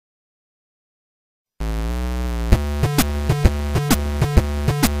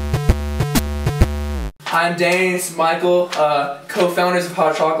I'm Dane, it's Michael, co-founders of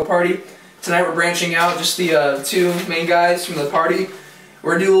Hot Chocolate Party. Tonight we're branching out, just the two main guys from the party.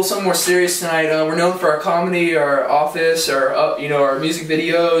 We're gonna do a little something more serious tonight. We're known for our comedy, our office, our our music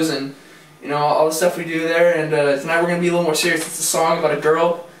videos, and all the stuff we do there. And tonight we're gonna be a little more serious. It's a song about a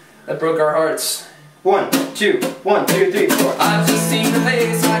girl that broke our hearts. 1, 2, 1, 2, 3, 4. I've just seen her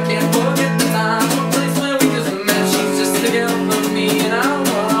face, I can't forget the time, the place where we just met. She's just a girl for me, and I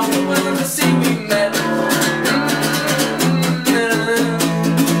want the world to see we met.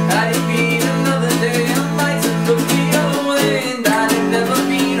 Had it been another day, I might have looked the other way, and I'd have never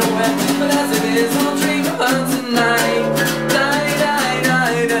been aware. But as it is, I'll dream of her tonight. Die, die,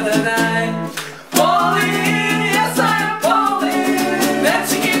 die, die, die, die. Falling, yes I am falling, and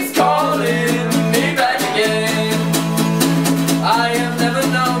she keeps calling me back again. I have never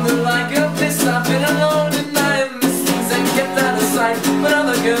known the like of this. I've been alone and I have missed things and kept out of sight, but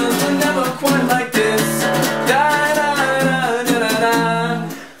other girls were never quite like this. Da da da da da da.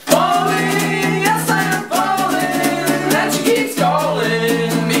 Falling, yes I am falling, and she keeps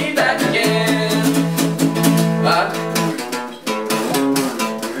calling me back again.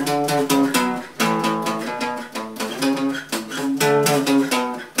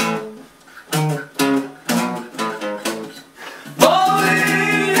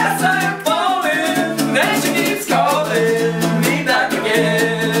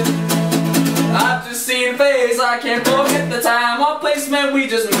 I can't forget the time or place, man, we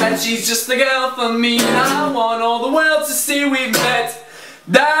just met. She's just the girl for me, and I want all the world to see we've met.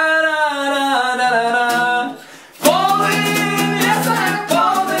 Da da da da da da. Falling, yes I am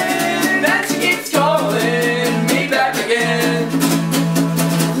falling, and she keeps calling me back again.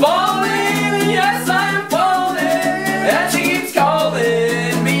 Falling, yes I am falling, and she keeps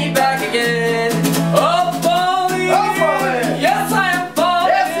calling me back again. Oh falling, yes I am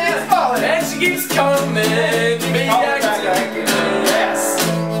falling, and she keeps coming.